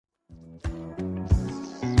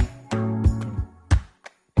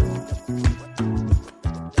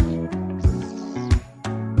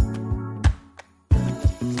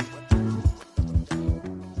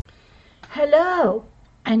Hello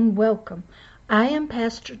and welcome. I am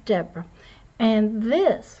Pastor Deborah, and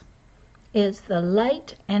this is the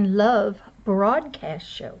Light and Love broadcast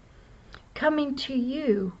show coming to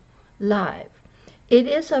you live. It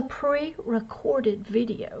is a pre-recorded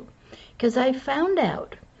video because I found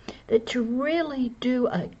out that to really do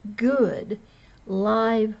a good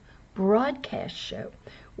live broadcast show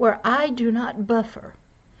where I do not buffer,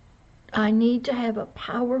 I need to have a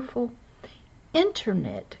powerful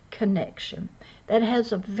internet connection that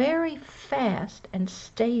has a very fast and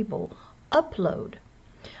stable upload.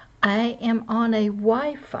 I am on a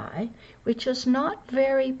Wi-Fi which is not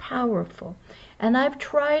very powerful, and I've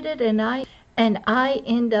tried it and I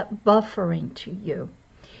end up buffering to you.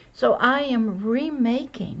 So I am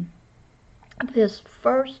remaking this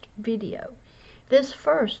first video, this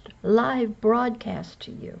first live broadcast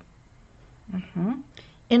to you.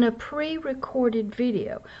 In a pre-recorded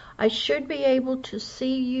video. I should be able to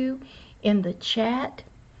see you in the chat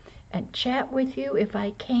and chat with you if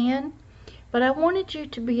I can, but I wanted you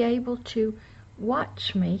to be able to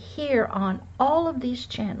watch me here on all of these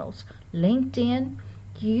channels: LinkedIn,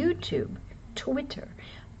 YouTube, Twitter,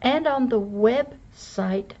 and on the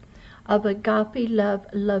website of Agape Love,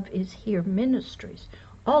 Love is Here Ministries,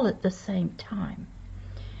 all at the same time.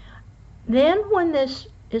 Then when this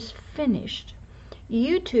is finished,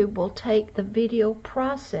 YouTube will take the video,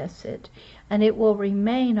 process it, and it will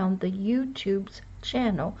remain on the YouTube's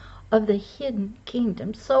channel of the Hidden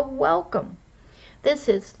Kingdom. So welcome. This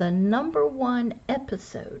is the #1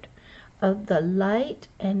 episode of the Light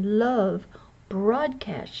and Love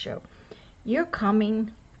broadcast show. You're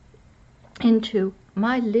coming into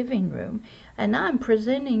my living room, and I'm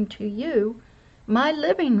presenting to you my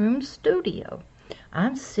living room studio.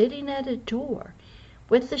 I'm sitting at a door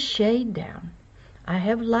with the shade down. I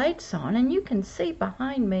have lights on, and you can see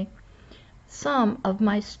behind me some of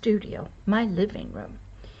my studio, my living room.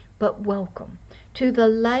 But welcome to the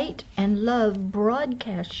Light and Love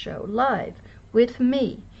broadcast show live with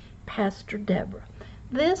me, Pastor Deborah.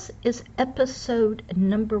 This is episode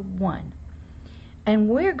 #1, and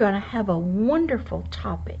we're going to have a wonderful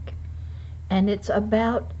topic, and it's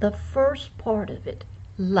about the first part of it,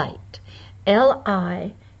 light,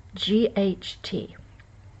 Light.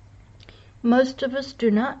 Most of us do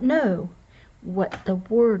not know what the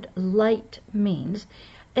word light means,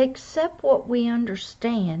 except what we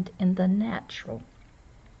understand in the natural.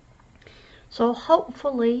 So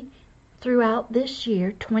hopefully throughout this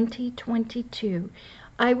year, 2022,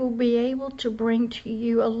 I will be able to bring to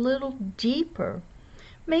you a little deeper,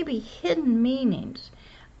 maybe hidden meanings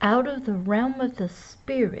out of the realm of the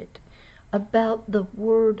Spirit about the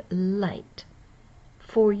word light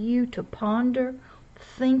for you to ponder,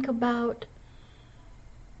 think about,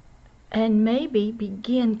 and maybe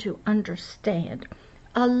begin to understand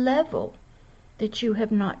a level that you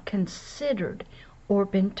have not considered or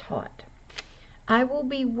been taught. I will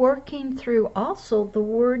be working through also the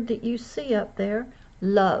word that you see up there,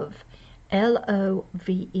 love, Love,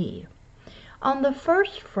 on the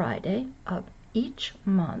first Friday of each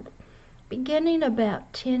month, beginning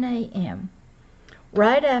about 10 a.m.,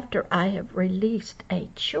 right after I have released a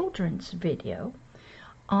children's video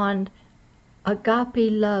on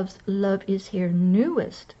Agape Love's Love is Here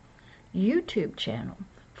newest YouTube channel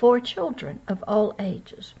for children of all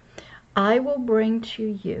ages. I will bring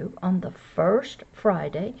to you on the first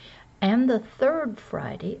Friday and the third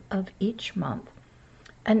Friday of each month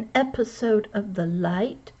an episode of The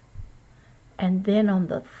Light, and then on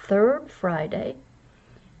the third Friday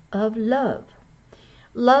of Love.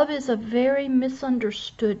 Love is a very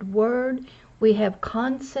misunderstood word. We have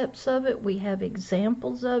concepts of it, we have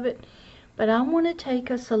examples of it, but I want to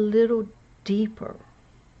take us a little deeper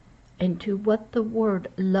into what the word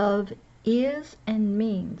love is and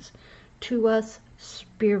means to us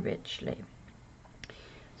spiritually.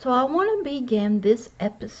 So I want to begin this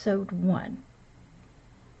episode 1.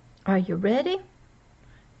 Are you ready?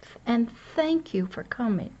 And thank you for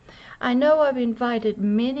coming. I know I've invited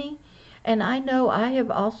many, and I know I have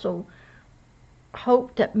also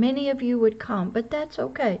hoped that many of you would come, but that's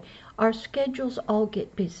okay. Our schedules all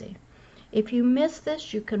get busy. If you miss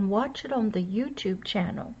this, you can watch it on the YouTube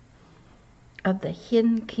channel of the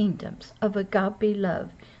Hidden Kingdoms of Agape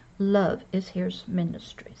Love. Love is Here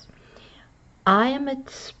Ministries. I am a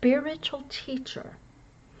spiritual teacher,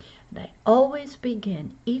 and I always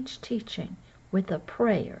begin each teaching with a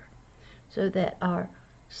prayer so that our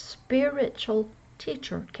spiritual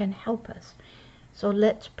teacher can help us. So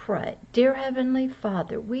let's pray. Dear Heavenly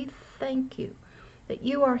Father, we thank you that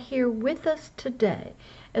you are here with us today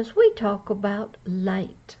as we talk about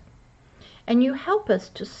light. And you help us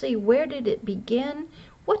to see, where did it begin,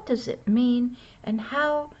 what does it mean, and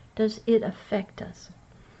how does it affect us.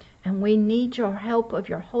 And we need your help of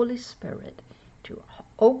your Holy Spirit to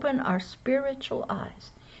open our spiritual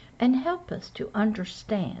eyes and help us to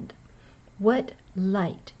understand what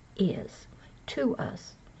light is to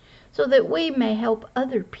us, so that we may help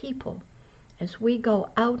other people as we go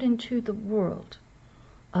out into the world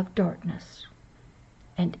of darkness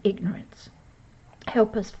and ignorance.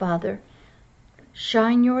 Help us, Father.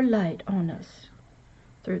 Shine your light on us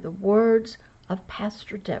through the words of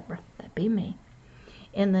Pastor Deborah. That be me.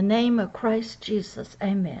 In the name of Christ Jesus,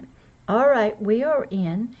 amen. All right, we are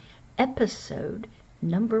in episode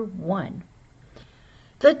number 1.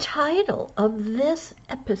 The title of this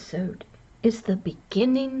episode is The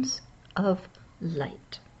Beginnings of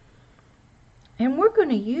Light. And we're going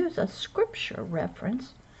to use a scripture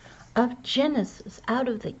reference of Genesis out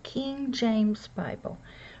of the King James Bible.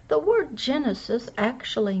 The word Genesis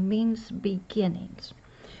actually means beginnings.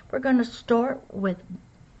 We're going to start with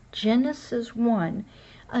Genesis 1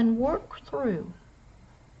 and work through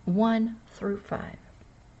 1 through 5.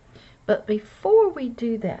 But before we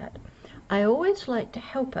do that, I always like to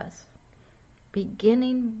help us,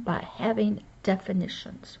 beginning by having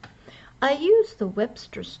definitions. I use the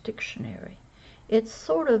Webster's Dictionary. It's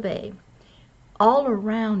sort of a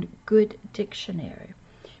all-around good dictionary,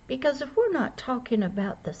 because if we're not talking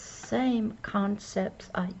about the same concepts,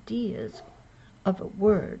 ideas of a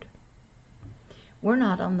word, we're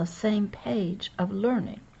not on the same page of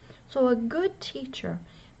learning. So a good teacher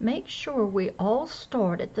makes sure we all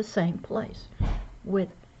start at the same place with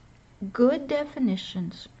good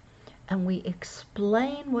definitions, and we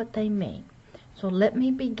explain what they mean. So let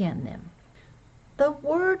me begin them. The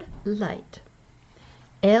word light,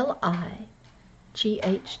 L-I-G-H-T,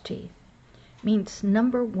 means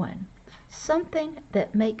number 1, something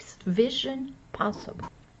that makes vision possible.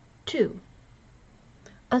 2,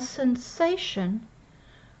 a sensation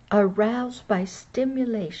aroused by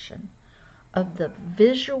stimulation of the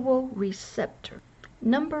visual receptor.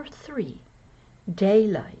 Number 3,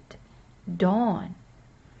 daylight, dawn.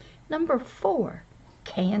 Number 4,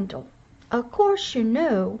 candle. Of course, you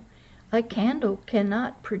know, a candle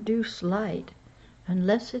cannot produce light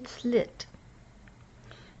unless it's lit.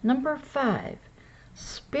 Number 5,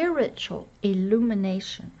 spiritual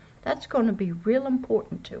illumination. That's going to be real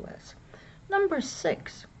important to us. Number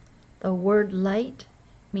 6, the word light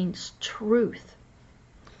means truth.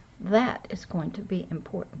 That is going to be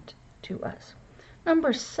important to us.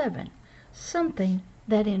 Number 7, something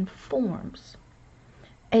that informs.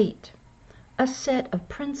 8, a set of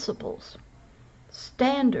principles,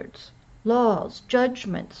 standards, laws,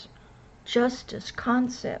 judgments, justice,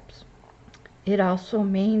 concepts. It also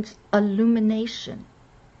means illumination.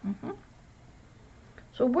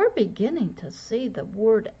 So we're beginning to see the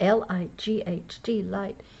word L-I-G-H-T,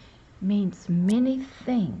 light, means many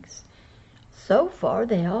things. So far,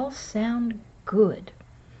 they all sound good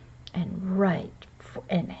and right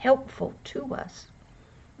and helpful to us.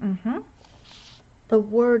 The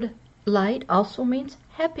word light also means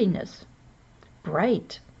happiness,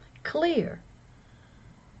 bright, clear,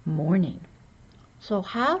 morning. So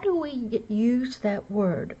how do we use that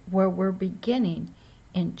word where we're beginning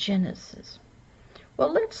in Genesis?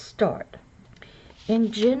 Well, let's start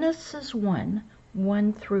in Genesis 1,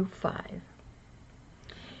 1 through 5.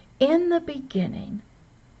 In the beginning,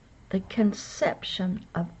 the conception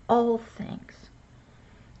of all things,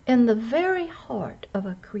 in the very heart of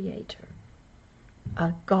a creator,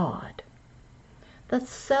 a God, the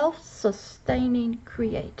self-sustaining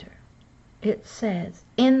creator. It says,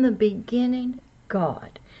 in the beginning,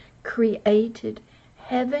 God created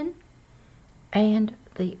heaven and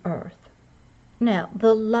the earth. Now,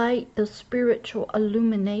 the light, the spiritual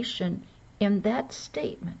illumination in that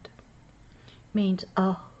statement means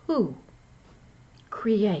a who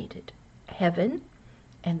created heaven,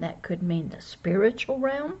 and that could mean the spiritual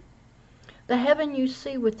realm, the heaven you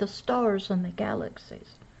see with the stars and the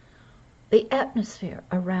galaxies, the atmosphere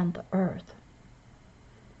around the earth,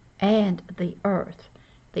 and the earth.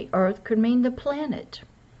 The earth could mean the planet,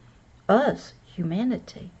 us,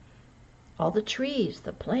 humanity, all the trees,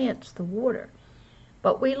 the plants, the water.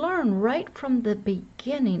 But we learn right from the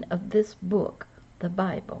beginning of this book, the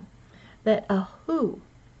Bible, that a who,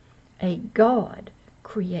 a God,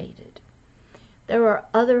 created. There are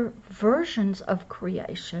other versions of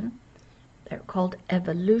creation. They're called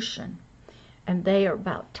evolution, and they are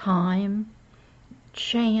about time,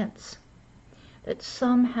 chance. that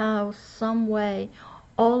somehow, some way,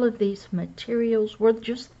 all of these materials were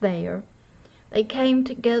just there. They came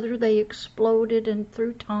together, they exploded, and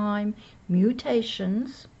through time,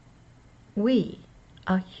 mutations, we,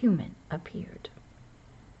 a human, appeared.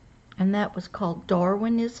 And that was called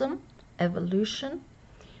Darwinism, evolution.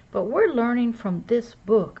 But we're learning from this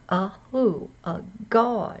book a who, a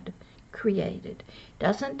God created.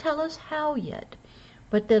 Doesn't tell us how yet,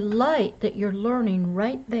 but the light that you're learning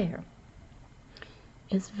right there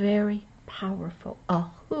is very powerful. A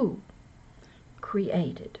who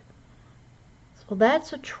created. So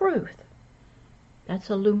that's a truth. That's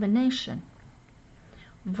illumination.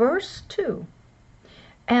 Verse 2,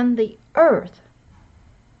 and the earth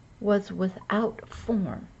was without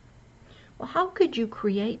form. Well, how could you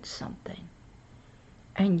create something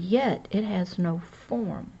and yet it has no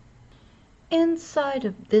form? Inside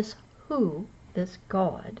of this who, this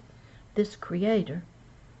God, this creator,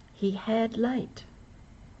 he had light.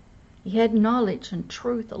 He had knowledge and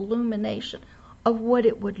truth, illumination of what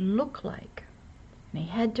it would look like. And he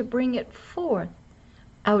had to bring it forth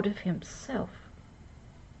out of himself.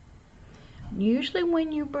 Usually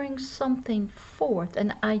when you bring something forth,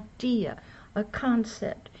 an idea, a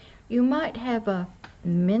concept, you might have a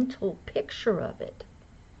mental picture of it,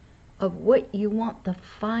 of what you want the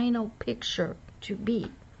final picture to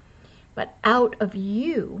be. But out of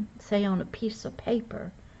you, say on a piece of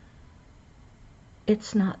paper,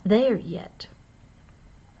 it's not there yet.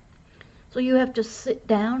 So you have to sit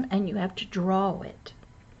down and you have to draw it.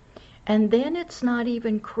 And then it's not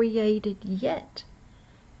even created yet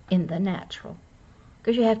in the natural,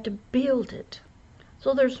 because you have to build it.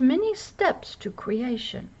 So there's many steps to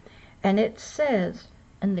creation. And it says,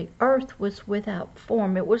 and the earth was without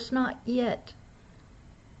form. It was not yet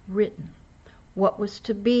written. What was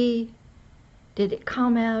to be? Did it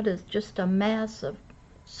come out as just a mass of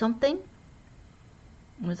something?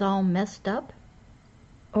 It was all messed up?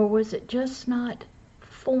 Or was it just not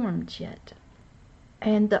formed yet?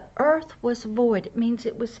 And the earth was void. It means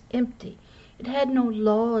it was empty. It had no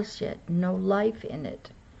laws yet, no life in it.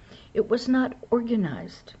 It was not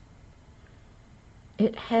organized.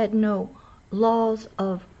 It had no laws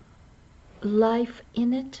of life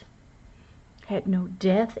in it. It had no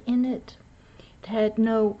death in it. It had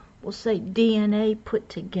no, we'll say, DNA put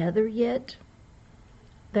together yet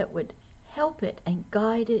that would help it and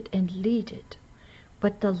guide it and lead it.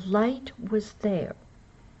 But the light was there.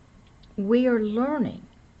 We are learning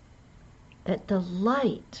that the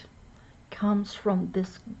light comes from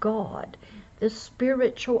this God, this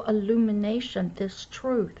spiritual illumination, this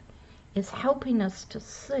truth is helping us to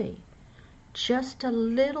see just a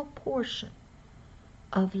little portion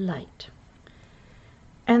of light.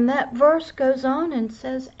 And that verse goes on and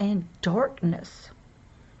says, and darkness,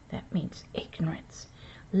 that means ignorance,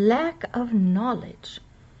 lack of knowledge,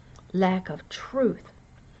 lack of truth,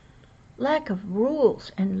 lack of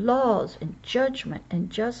rules and laws and judgment and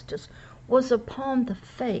justice was upon the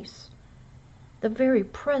face, the very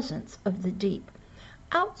presence of the deep.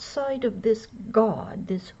 Outside of this God,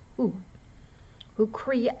 this who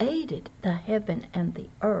created the heaven and the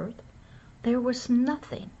earth, there was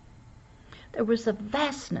nothing. There was a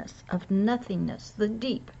vastness of nothingness, the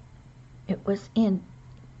deep. It was in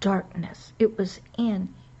darkness. It was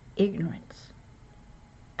in ignorance.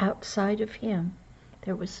 Outside of him,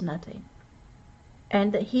 there was nothing.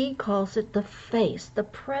 And he calls it the face. The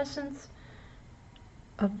presence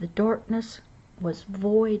of the darkness was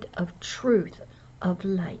void of truth, of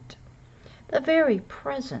light. The very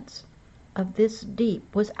presence of this deep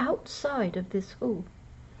was outside of this who.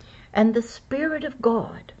 And the Spirit of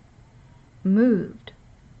God moved,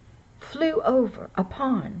 flew over,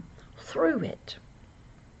 upon, through it.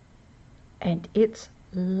 And its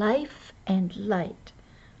life and light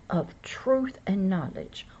of truth and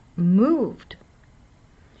knowledge moved,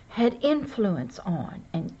 had influence on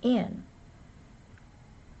and in,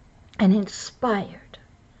 and inspired,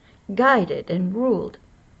 guided and ruled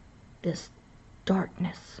this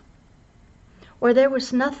darkness, where there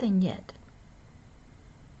was nothing yet.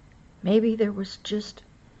 Maybe there was just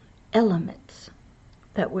elements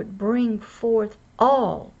that would bring forth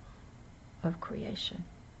all of creation.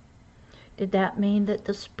 Did that mean that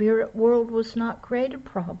the spirit world was not created?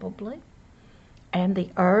 Probably. And the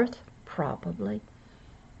earth? Probably.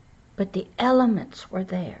 But the elements were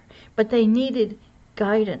there. But they needed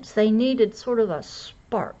guidance. They needed sort of a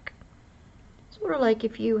spark. Sort of like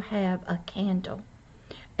if you have a candle.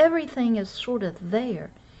 Everything is sort of there,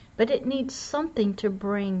 but it needs something to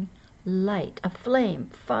bring light, a flame,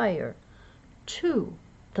 fire, to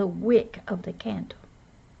the wick of the candle.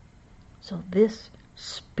 So this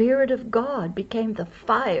Spirit of God became the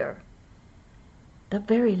fire the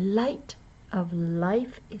very light of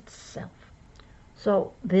life itself.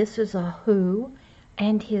 So this is a who,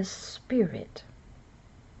 and his spirit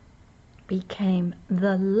became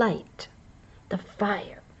the light, the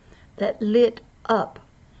fire that lit up,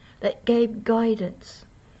 that gave guidance,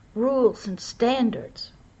 rules and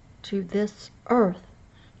standards to this earth,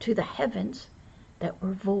 to the heavens that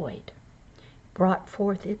were void, brought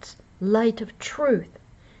forth its light of truth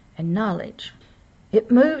and knowledge. It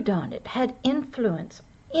moved on, it had influence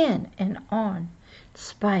in and on,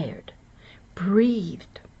 inspired,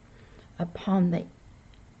 breathed upon the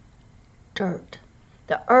dirt,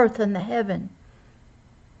 the earth and the heaven,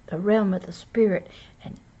 the realm of the spirit,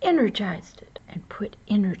 and energized it and put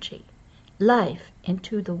energy, life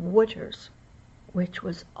into the waters, which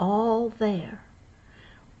was all there.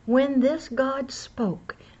 When this God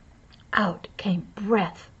spoke, out came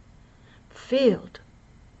breath, filled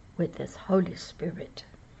with this Holy Spirit.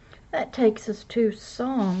 That takes us to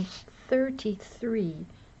Psalms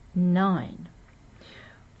 33:9.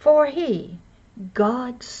 For he,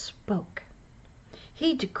 God, spoke.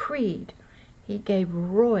 He decreed. He gave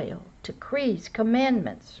royal decrees,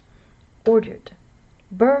 commandments, ordered,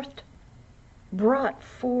 birthed, brought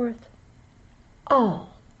forth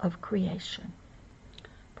all of creation.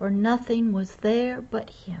 For nothing was there but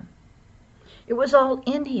him. It was all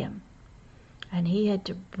in him, and he had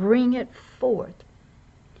to bring it forth.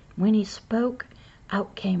 When he spoke,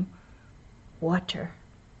 out came water,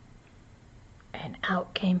 and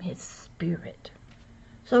out came his spirit.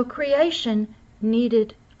 So creation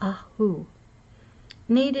needed a who,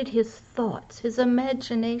 needed his thoughts, his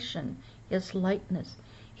imagination, his likeness,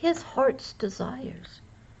 his heart's desires.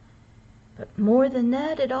 But more than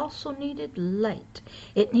that, it also needed light.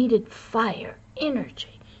 It needed fire,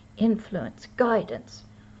 energy, influence, guidance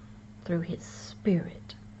through his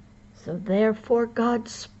spirit. So therefore God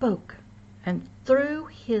spoke, and through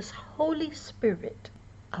his Holy Spirit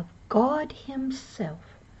of God himself,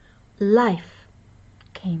 life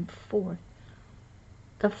came forth.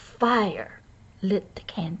 The fire lit the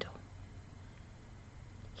candle.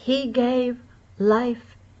 He gave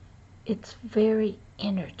life its very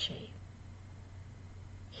energy.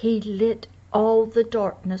 He lit all the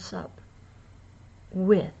darkness up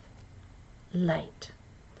with light.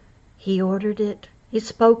 He ordered it, he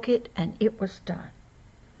spoke it, and it was done.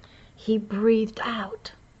 He breathed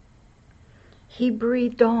out. He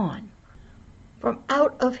breathed on from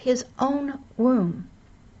out of his own womb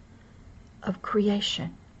of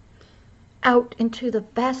creation, out into the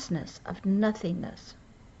vastness of nothingness,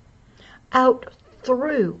 out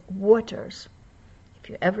through waters. If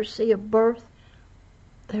you ever see a birth,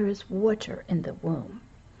 there is water in the womb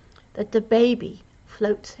that the baby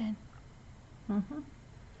floats in.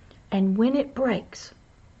 And when it breaks,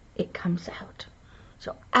 it comes out.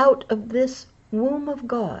 So out of this womb of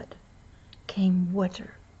God came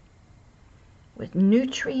water with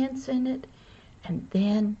nutrients in it, and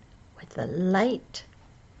then with the light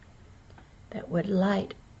that would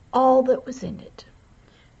light all that was in it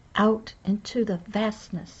out into the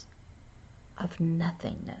vastness of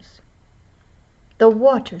nothingness. The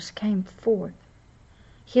waters came forth.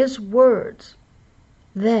 His words,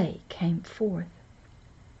 they came forth.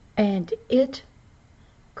 And it,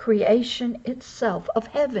 creation itself of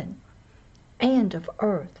heaven and of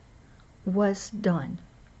earth, was done.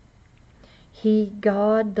 He,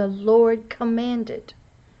 God, the Lord, commanded.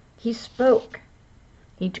 He spoke.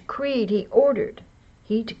 He decreed. He ordered.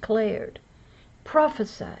 He declared.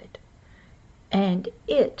 Prophesied. And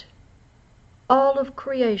it, all of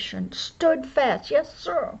creation, stood fast. Yes,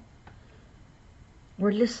 sir.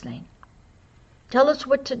 We're listening. Tell us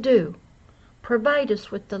what to do. Provide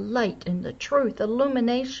us with the light and the truth,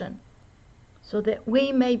 illumination, so that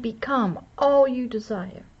we may become all you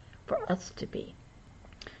desire for us to be.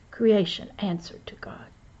 Creation answered to God.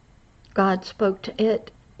 God spoke to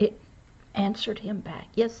it. It answered him back.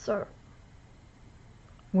 Yes, sir.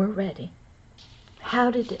 We're ready.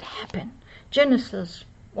 How did it happen? Genesis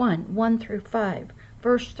 1 through 5,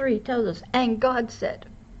 verse 3 tells us, and God said,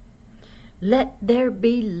 let there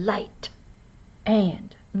be light.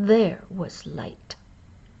 And there was light.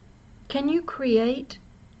 Can you create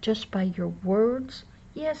just by your words?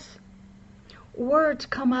 Yes. Words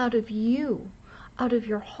come out of you, out of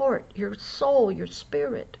your heart, your soul, your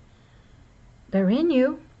spirit. They're in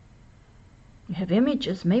you. You have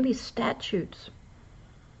images, maybe statues,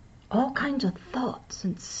 all kinds of thoughts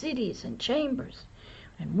and cities and chambers.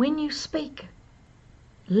 And when you speak,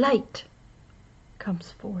 light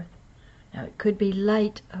comes forth. Now it could be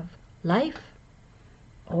light of life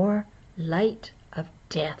or light of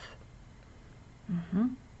death.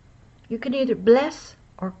 You can either bless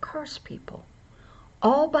or curse people,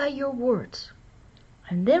 all by your words.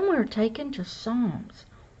 And then we're taken to Psalms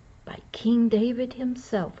by King David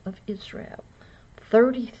himself of Israel,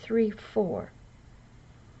 33:4.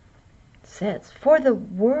 Says, for the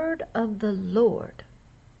word of the Lord.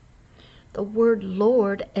 The word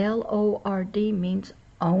Lord, Lord, means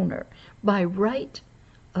owner, by right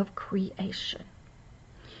of creation.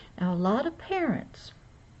 Now, a lot of parents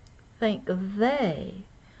think they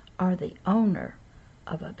are the owner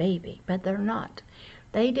of a baby, but they're not.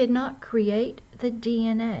 They did not create the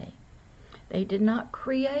DNA. They did not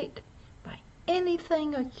create by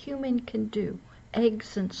anything a human can do,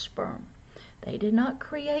 eggs and sperm. They did not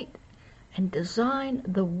create and design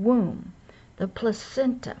the womb, the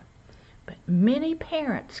placenta. But many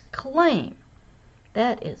parents claim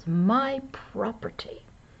that is my property.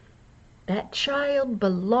 That child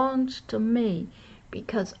belongs to me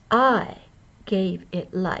because I gave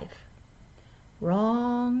it life.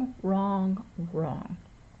 Wrong, wrong, wrong.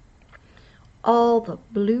 All the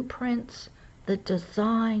blueprints, the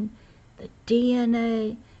design, the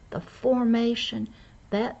DNA, the formation,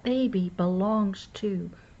 that baby belongs to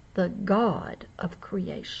the God of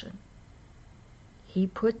creation. He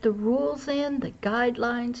put the rules in, the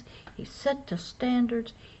guidelines, he set the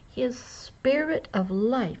standards. His spirit of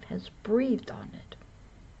life has breathed on it.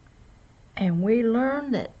 And we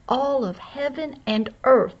learn that all of heaven and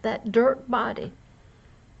earth, that dirt body,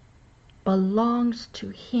 belongs to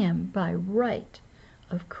him by right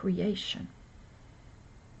of creation.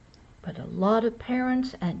 But a lot of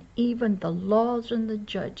parents and even the laws and the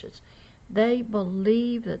judges, they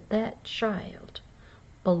believe that that child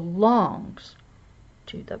belongs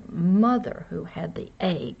to the mother who had the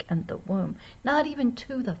egg and the womb, not even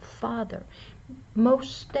to the father.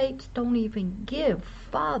 Most states don't even give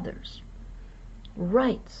fathers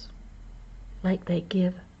rights like they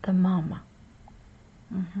give the mama.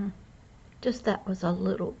 Just that was a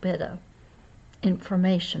little bit of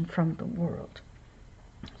information from the world.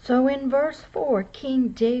 So in verse 4, King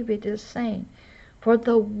David is saying, for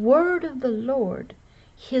the word of the Lord,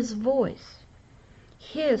 his voice,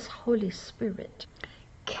 his Holy Spirit,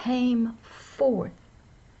 came forth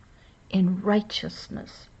in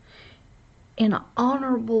righteousness, in an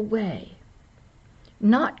honorable way,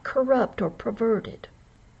 not corrupt or perverted,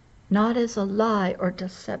 not as a lie or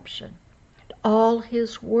deception. All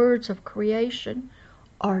his words of creation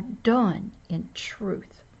are done in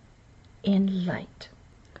truth, in light.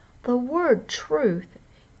 The word truth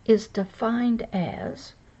is defined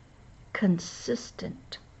as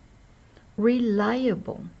consistent,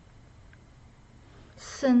 reliable,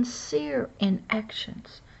 sincere in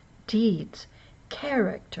actions, deeds,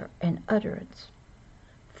 character, and utterance.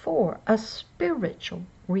 4, a spiritual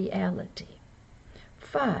reality.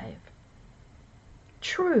 5,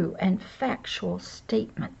 true and factual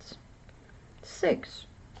statements. 6,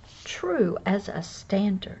 true as a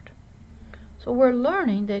standard. So we're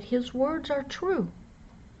learning that his words are true.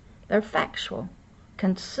 They're factual,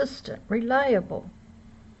 consistent, reliable.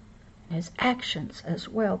 His actions as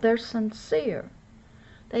well, they're sincere.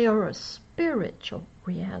 They are a spiritual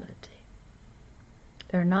reality.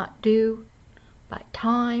 They're not due by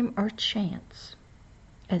time or chance,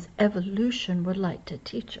 as evolution would like to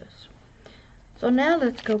teach us. So now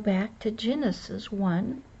let's go back to Genesis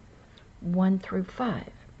 1 through 5.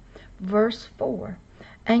 Verse 4,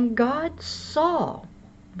 and God saw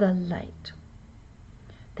the light,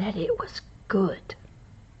 that it was good.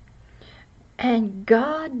 And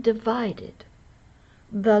God divided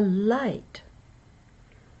the light,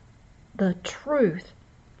 the truth,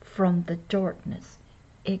 from the darkness,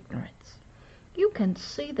 ignorance. You can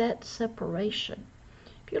see that separation.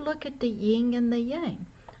 If you look at the yin and the yang,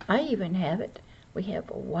 I even have it. We have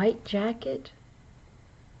a white jacket.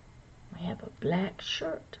 We have a black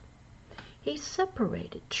shirt. He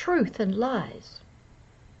separated truth and lies.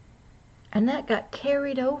 And that got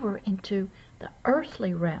carried over into the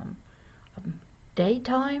earthly realm of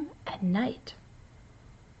daytime and night.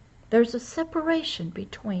 There's a separation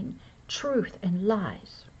between truth and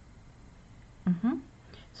lies.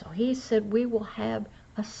 So he said we will have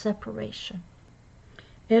a separation.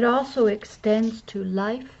 It also extends to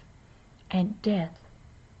life and death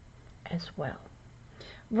as well.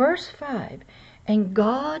 Verse 5, and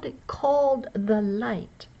God called the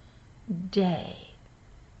light day.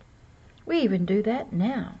 We even do that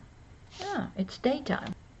now. Yeah, it's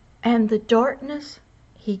daytime. And the darkness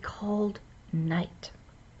he called night.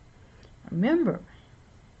 Remember,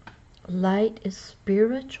 light is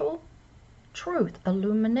spiritual truth,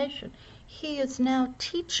 illumination. He is now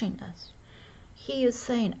teaching us. He is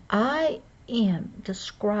saying, I am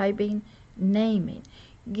describing, naming,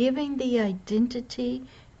 giving the identity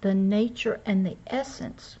the nature and the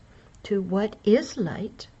essence to what is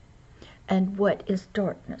light and what is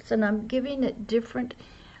darkness. And I'm giving it different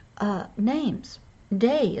names.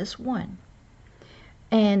 Day is one.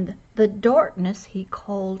 And the darkness he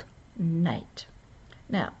called night.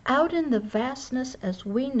 Now, out in the vastness, as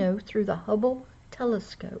we know through the Hubble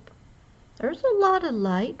telescope, there's a lot of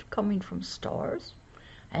light coming from stars,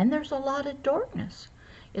 and there's a lot of darkness.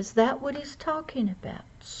 Is that what he's talking about?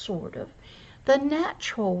 Sort of. The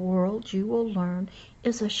natural world, you will learn,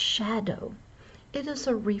 is a shadow. It is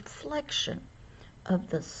a reflection of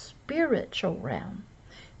the spiritual realm,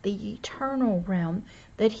 the eternal realm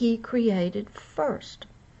that he created first.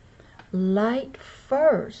 Light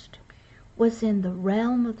first was in the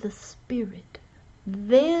realm of the spirit.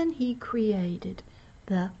 Then he created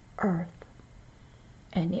the earth.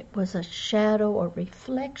 And it was a shadow or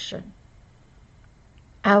reflection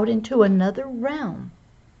out into another realm,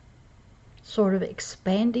 sort of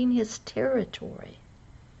expanding his territory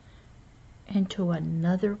into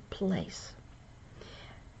another place.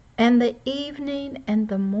 And the evening and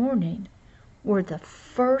the morning were the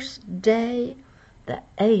first day, the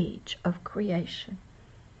age of creation.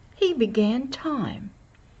 He began time.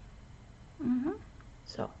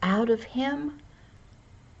 So out of him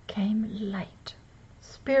came light,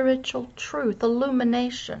 spiritual truth,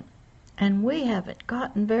 illumination. And we haven't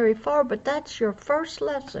gotten very far, but that's your first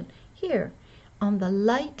lesson here on the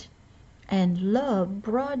Light and Love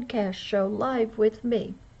broadcast show live with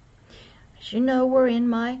me. As you know, we're in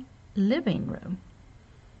my living room,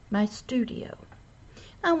 my studio.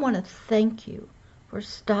 I want to thank you for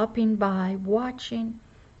stopping by, watching,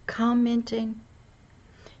 commenting.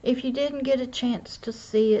 If you didn't get a chance to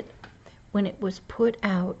see it when it was put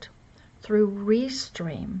out through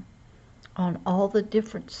Restream on all the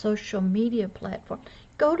different social media platforms,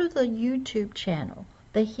 go to the YouTube channel,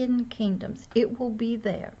 The Hidden Kingdoms. It will be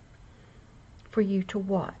there for you to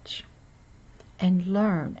watch and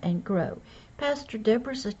learn and grow. Pastor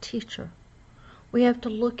Deborah's a teacher. We have to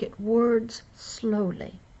look at words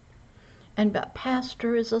slowly. And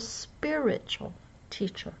Pastor is a spiritual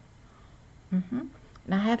teacher. And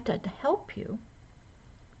I have to help you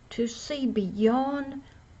to see beyond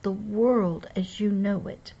the world as you know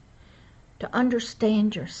it, to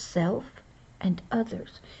understand yourself and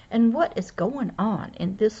others, and what is going on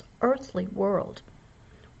in this earthly world.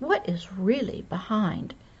 What is really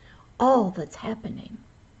behind all that's happening?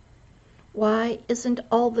 Why isn't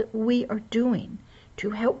all that we are doing to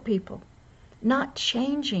help people, not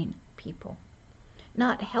changing people,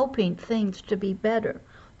 not helping things to be better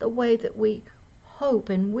the way that we hope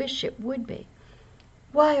and wish it would be?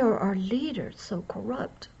 Why are our leaders so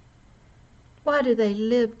corrupt? Why do they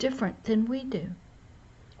live different than we do?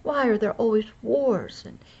 Why are there always wars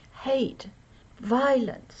and hate,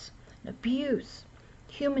 violence, abuse,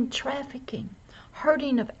 human trafficking,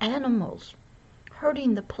 hurting of animals,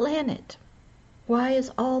 hurting the planet? Why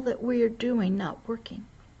is all that we are doing not working?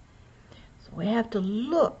 So we have to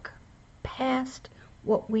look past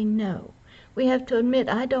what we know. We have to admit,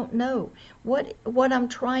 I don't know. What I'm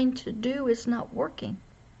trying to do is not working.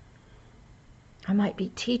 I might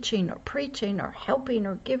be teaching or preaching or helping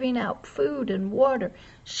or giving out food and water,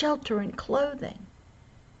 shelter and clothing.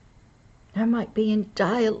 I might be in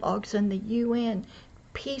dialogues in the UN,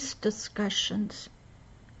 peace discussions,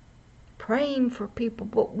 praying for people.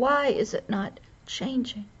 But why is it not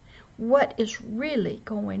changing? What is really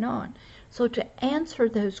going on? So to answer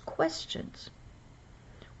those questions,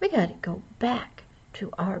 we got to go back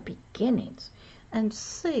to our beginnings and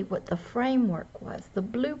see what the framework was, the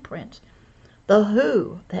blueprints, the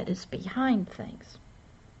who that is behind things.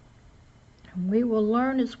 And we will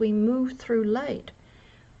learn as we move through light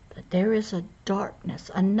that there is a darkness,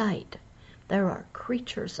 a night. There are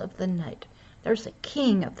creatures of the night. There's a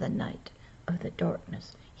king of the night, of the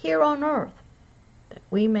darkness, here on earth, that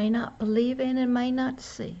we may not believe in and may not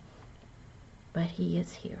see. But he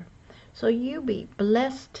is here. So you be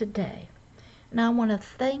blessed today. And I want to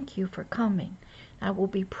thank you for coming. I will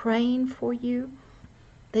be praying for you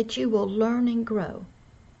that you will learn and grow.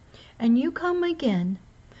 And you come again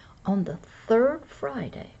on the third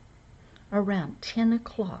Friday around 10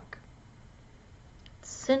 o'clock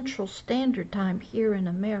Central Standard Time here in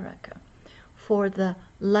America for the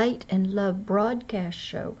Light and Love broadcast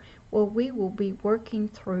show, where we will be working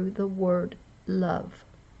through the word love.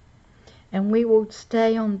 And we will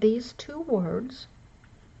stay on these two words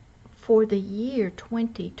for the year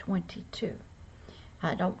 2022.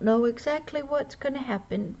 I don't know exactly what's going to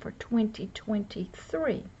happen for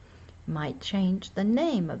 2023. Might change the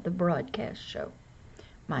name of the broadcast show.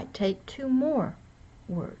 Might take two more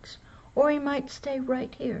words. Or he might stay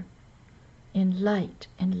right here. in light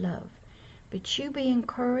and love. But you be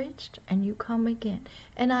encouraged and you come again.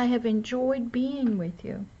 And I have enjoyed being with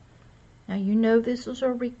you. Now you know this is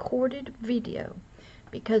a recorded video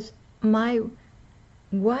because my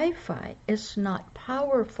Wi-Fi is not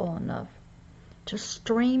powerful enough to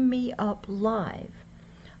stream me up live.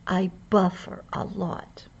 I buffer a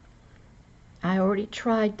lot. I already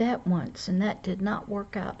tried that once and that did not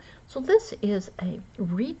work out. So this is a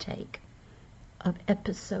retake of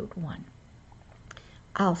episode 1.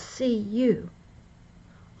 I'll see you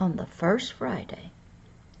on the first Friday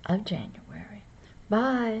of January.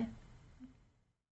 Bye.